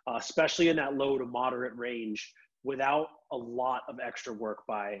issues, especially in that low to moderate range, without a lot of extra work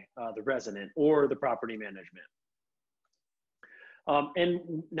by the resident or the property management.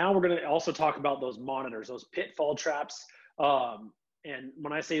 And now we're going to also talk about those monitors, those pitfall traps. And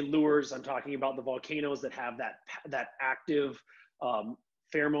when I say lures, I'm talking about the volcanoes that have that active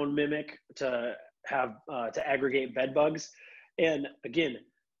pheromone mimic to aggregate bed bugs. And again,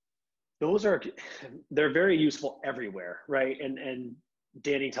 they're very useful everywhere, right? And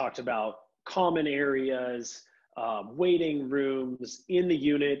Danny talked about common areas, waiting rooms, in the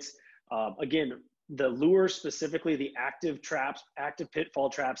units. Again, the lures, specifically the active pitfall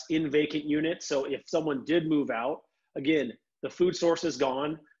traps in vacant units. So if someone did move out, again, the food source is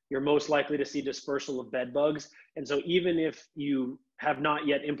gone, you're most likely to see dispersal of bed bugs. And so even if you have not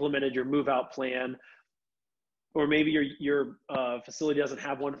yet implemented your move out plan, or maybe your facility doesn't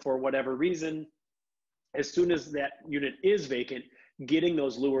have one for whatever reason, as soon as that unit is vacant, getting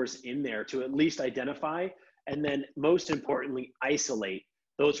those lures in there to at least identify, and then most importantly, isolate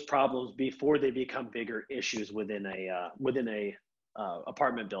those problems before they become bigger issues within a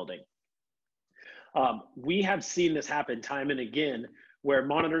apartment building. We have seen this happen time and again, where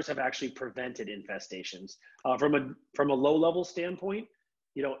monitors have actually prevented infestations. From a low level standpoint,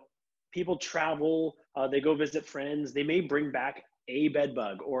 people travel, they go visit friends, they may bring back a bed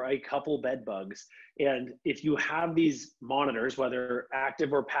bug or a couple bed bugs. And if you have these monitors, whether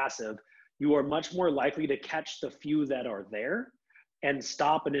active or passive, you are much more likely to catch the few that are there and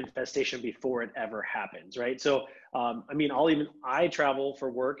stop an infestation before it ever happens, right? So, I travel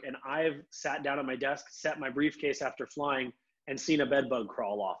for work, and I've sat down at my desk, set my briefcase after flying, and seen a bed bug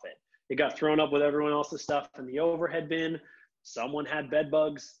crawl off it. It got thrown up with everyone else's stuff in the overhead bin. Someone had bed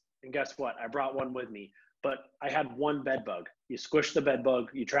bugs, and guess what? I brought one with me, but I had one bed bug. You squish the bed bug,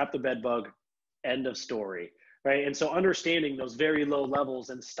 you trap the bed bug, end of story, right? And so understanding those very low levels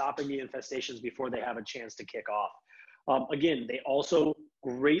and stopping the infestations before they have a chance to kick off. Again, they also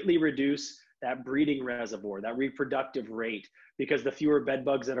greatly reduce that breeding reservoir, that reproductive rate, because the fewer bed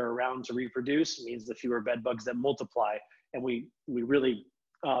bugs that are around to reproduce means the fewer bed bugs that multiply, and we really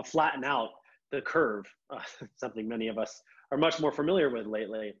flatten out the curve, something many of us are much more familiar with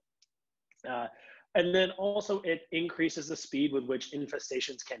lately. And then also it increases the speed with which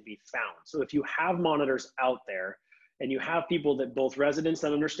infestations can be found. So if you have monitors out there and you have people that, both residents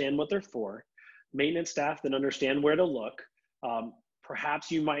that understand what they're for, maintenance staff that understand where to look,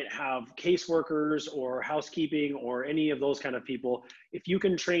 perhaps you might have caseworkers or housekeeping or any of those kind of people. If you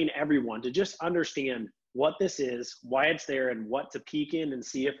can train everyone to just understand what this is, why it's there, and what to peek in and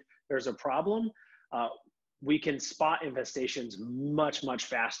see if there's a problem, we can spot infestations much, much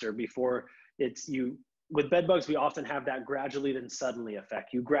faster before it's you. With bed bugs, we often have that gradually then suddenly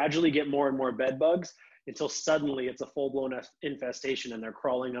effect. You gradually get more and more bed bugs until suddenly it's a full-blown infestation and they're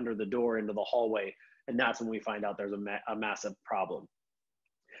crawling under the door into the hallway. And that's when we find out there's a massive problem.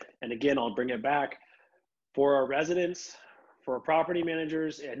 And again, I'll bring it back for our residents, for our property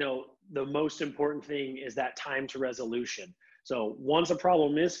managers. I know the most important thing is that time to resolution. So once a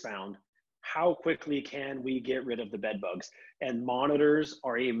problem is found, how quickly can we get rid of the bed bugs? And monitors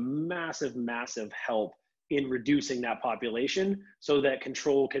are a massive, massive help in reducing that population so that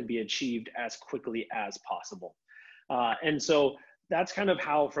control can be achieved as quickly as possible. And so that's kind of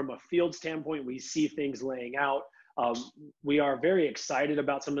how, from a field standpoint, we see things laying out. We are very excited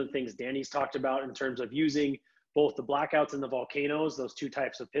about some of the things Danny's talked about in terms of using both the blackouts and the volcanoes, those two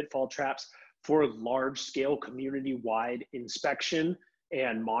types of pitfall traps, for large scale community-wide inspection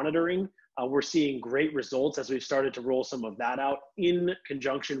and monitoring. We're seeing great results as we've started to roll some of that out in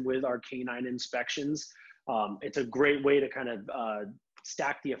conjunction with our canine inspections. It's a great way to kind of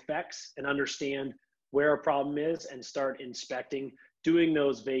stack the effects and understand where a problem is and start inspecting, doing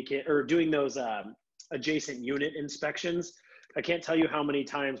those adjacent unit inspections. I can't tell you how many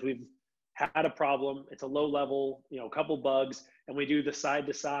times we've had a problem. It's a low level, a couple bugs, and we do the side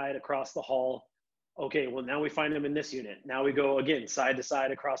to side across the hall. Okay, well, now we find them in this unit. Now we go again, side to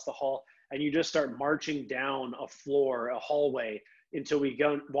side across the hall, and you just start marching down a floor, a hallway, until we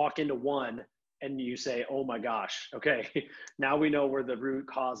walk into one, and you say, oh my gosh, okay, now we know where the root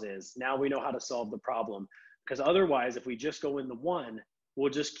cause is. Now we know how to solve the problem. Because otherwise, if we just go in the one, we'll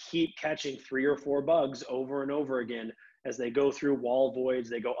just keep catching 3 or 4 bugs over and over again as they go through wall voids,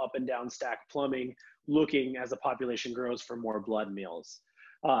 they go up and down stack plumbing, looking as the population grows for more blood meals.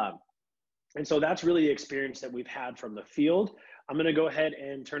 And so that's really the experience that we've had from the field. I'm gonna go ahead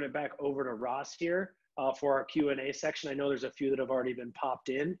and turn it back over to Ross here for our Q&A section. I know there's a few that have already been popped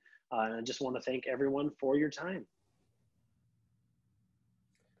in, and I just want to thank everyone for your time.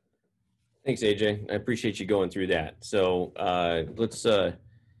 Thanks, AJ. I appreciate you going through that. So let's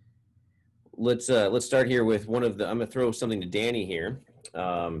start here with one of the. I'm going to throw something to Danny here.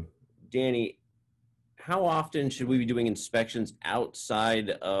 Danny, how often should we be doing inspections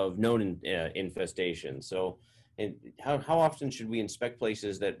outside of known infestations? So, and how often should we inspect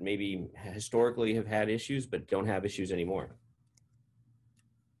places that maybe historically have had issues but don't have issues anymore?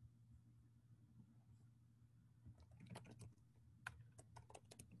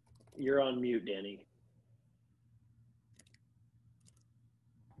 You're on mute, Danny.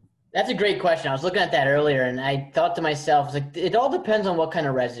 That's a great question. I was looking at that earlier, and I thought to myself, like, it all depends on what kind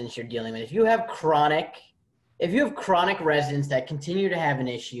of residents you're dealing with. If you have chronic residents that continue to have an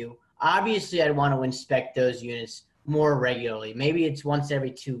issue, obviously I'd want to inspect those units more regularly. Maybe it's once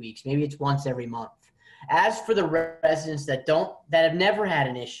every 2 weeks. Maybe it's once every month. As for the residents that have never had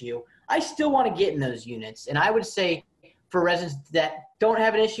an issue, I still want to get in those units. And I would say for residents that don't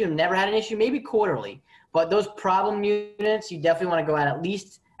have an issue and never had an issue, maybe quarterly. But those problem units, you definitely want to go out at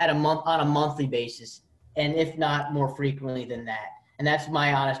least on a monthly basis, and if not more frequently than that. And that's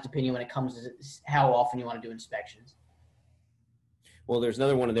my honest opinion when it comes to how often you want to do inspections. Well, there's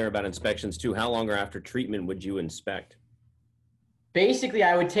another one in there about inspections too. How long or after treatment would you inspect? Basically,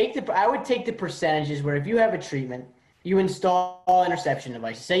 I would take the percentages where if you have a treatment, you install interception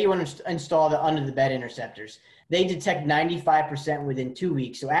devices. Say you want to install the under the bed interceptors. They detect 95% within 2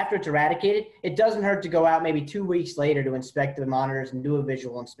 weeks. So after it's eradicated, it doesn't hurt to go out maybe 2 weeks later to inspect the monitors and do a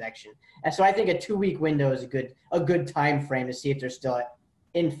visual inspection. And so I think a 2-week window is a good time frame to see if there's still,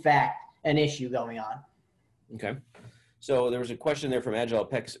 in fact, an issue going on. Okay. So there was a question there from Agile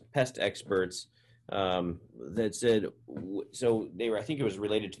Pest Experts that said, so I think it was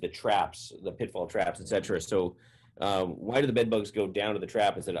related to the traps, the pitfall traps, et cetera. So why do the bed bugs go down to the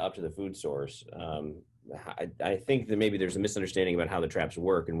trap instead of up to the food source? I think that maybe there's a misunderstanding about how the traps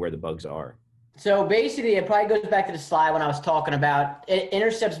work and where the bugs are. So basically, it probably goes back to the slide when I was talking about it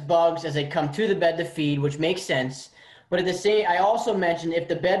intercepts bugs as they come to the bed to feed, which makes sense. But at the same, I also mentioned if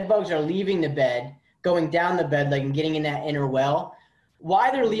the bed bugs are leaving the bed, going down the bed leg and getting in that inner well,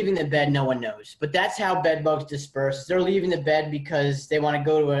 why they're leaving the bed, no one knows. But that's how bed bugs disperse. They're leaving the bed because they want to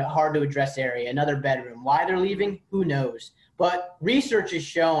go to a hard to address area, another bedroom. Why they're leaving, who knows? But research has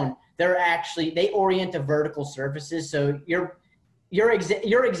shown they orient to vertical surfaces. So you're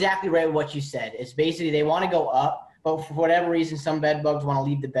exactly right with what you said. It's basically they want to go up, but for whatever reason, some bed bugs want to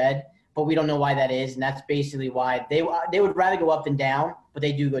leave the bed, but we don't know why that is. And that's basically why they would rather go up than down, but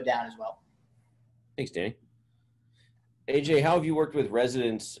they do go down as well. Thanks, Danny. AJ, how have you worked with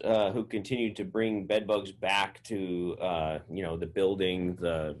residents who continue to bring bed bugs back to the building,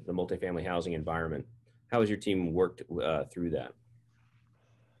 the multifamily housing environment? How has your team worked through that?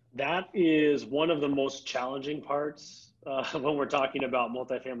 That is one of the most challenging parts when we're talking about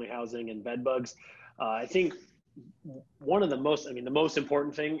multifamily housing and bed bugs. I think the most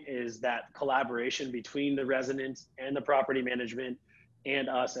important thing is that collaboration between the residents and the property management and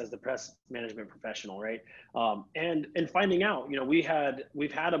us as the pest management professional, right? And finding out, we've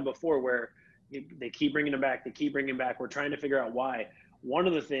had them before where they keep bringing them back, We're trying to figure out why. One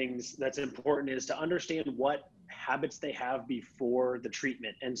of the things that's important is to understand what habits they have before the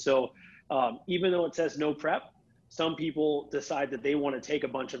treatment. And so even though it says no prep, some people decide that they want to take a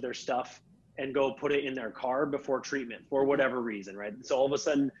bunch of their stuff and go put it in their car before treatment for whatever reason, right? So all of a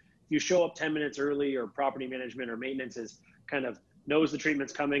sudden you show up 10 minutes early, or property management or maintenance is kind of knows the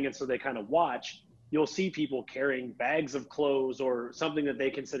treatment's coming, and so they kind of watch. You'll see people carrying bags of clothes or something that they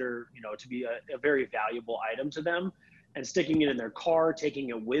consider, to be a very valuable item to them, and sticking it in their car, taking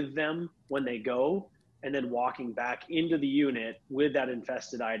it with them when they go, and then walking back into the unit with that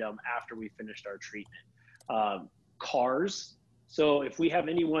infested item after we finished our treatment. Cars. So if we have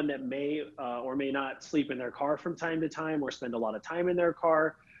anyone that may or may not sleep in their car from time to time or spend a lot of time in their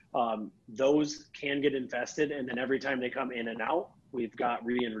car, those can get infested. And then every time they come in and out, we've got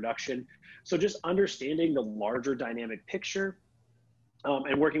reintroduction. So just understanding the larger dynamic picture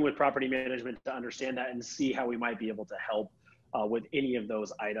and working with property management to understand that and see how we might be able to help with any of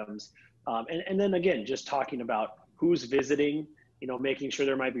those items. And then again, just talking about who's visiting, making sure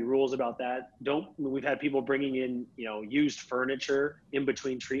there might be rules about that. We've had people bringing in, used furniture in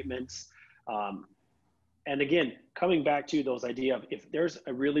between treatments. And again, coming back to those idea of if there's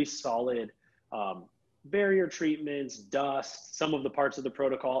a really solid barrier treatments, dust, some of the parts of the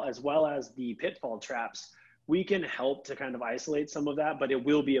protocol, as well as the pitfall traps, we can help to kind of isolate some of that, but it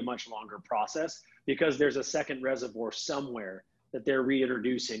will be a much longer process because there's a second reservoir somewhere that they're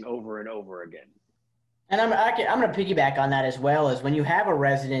reintroducing over and over again. And I'm going to piggyback on that as well, as when you have a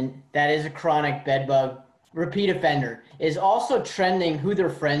resident that is a chronic bed bug repeat offender, is also trending who they're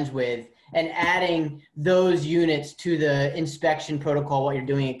friends with and adding those units to the inspection protocol while you're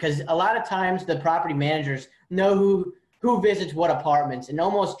doing it. Because a lot of times the property managers know who visits what apartments, and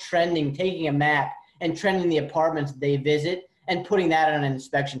almost taking a map and trending the apartments they visit and putting that on an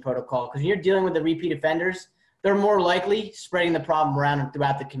inspection protocol. Because when you're dealing with the repeat offenders, they're more likely spreading the problem around and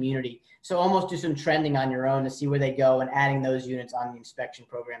throughout the community. So almost do some trending on your own to see where they go and adding those units on the inspection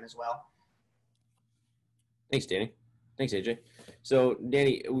program as well. Thanks, Danny. Thanks, AJ. So,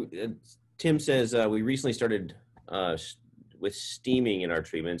 Danny, Tim says we recently started with steaming in our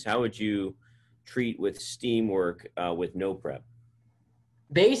treatments. How would you treat with steam work with no prep?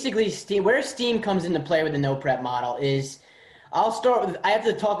 Basically, where steam comes into play with the no prep model is, I have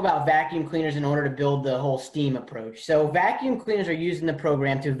to talk about vacuum cleaners in order to build the whole steam approach. So vacuum cleaners are used in the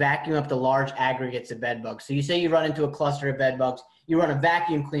program to vacuum up the large aggregates of bed bugs. So you say you run into a cluster of bed bugs, you run a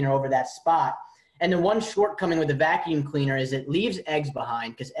vacuum cleaner over that spot. And the one shortcoming with the vacuum cleaner is it leaves eggs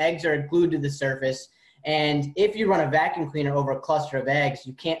behind, because eggs are glued to the surface. And if you run a vacuum cleaner over a cluster of eggs,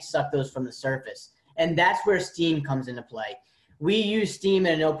 you can't suck those from the surface. And that's where steam comes into play. We use steam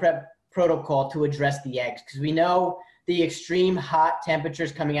in a no prep protocol to address the eggs, because we know the extreme hot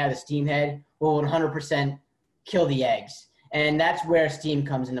temperatures coming out of the steam head will 100% kill the eggs. And that's where steam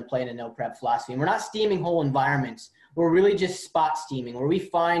comes into play in a no prep philosophy. And we're not steaming whole environments. We're really just spot steaming, where we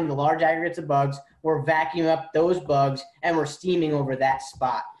find the large aggregates of bugs, we're vacuuming up those bugs, and we're steaming over that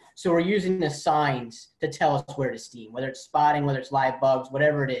spot. So we're using the signs to tell us where to steam, whether it's spotting, whether it's live bugs,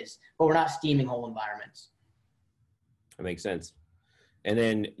 whatever it is, but we're not steaming whole environments. That makes sense. And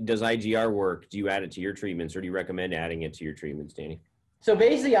then does IGR work? Do you add it to your treatments, or do you recommend adding it to your treatments, Danny? So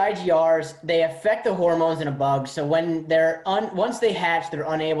basically IGRs, they affect the hormones in a bug. So when once they hatch,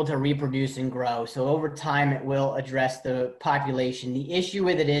 they're unable to reproduce and grow. So over time, it will address the population. The issue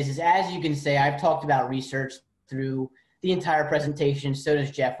with it is as you can say, I've talked about research through the entire presentation. So does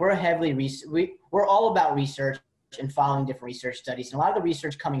Jeff. We're all about research and following different research studies. And a lot of the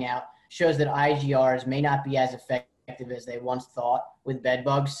research coming out shows that IGRs may not be as effective as they once thought with bed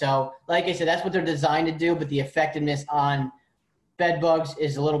bugs. So like I said, that's what they're designed to do, but the effectiveness on bed bugs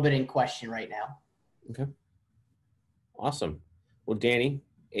is a little bit in question right now. Okay. Awesome. Well, Danny,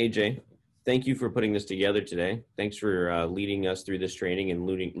 AJ, thank you for putting this together today. Thanks for leading us through this training and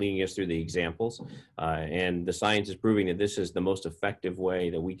leading us through the examples. And the science is proving that this is the most effective way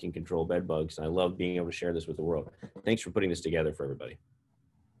that we can control bed bugs. I love being able to share this with the world. Thanks for putting this together for everybody.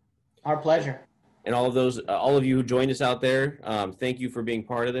 Our pleasure. And all of you who joined us out there, thank you for being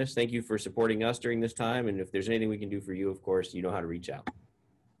part of this. Thank you for supporting us during this time. And if there's anything we can do for you, of course, you know how to reach out.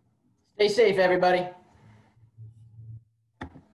 Stay safe, everybody.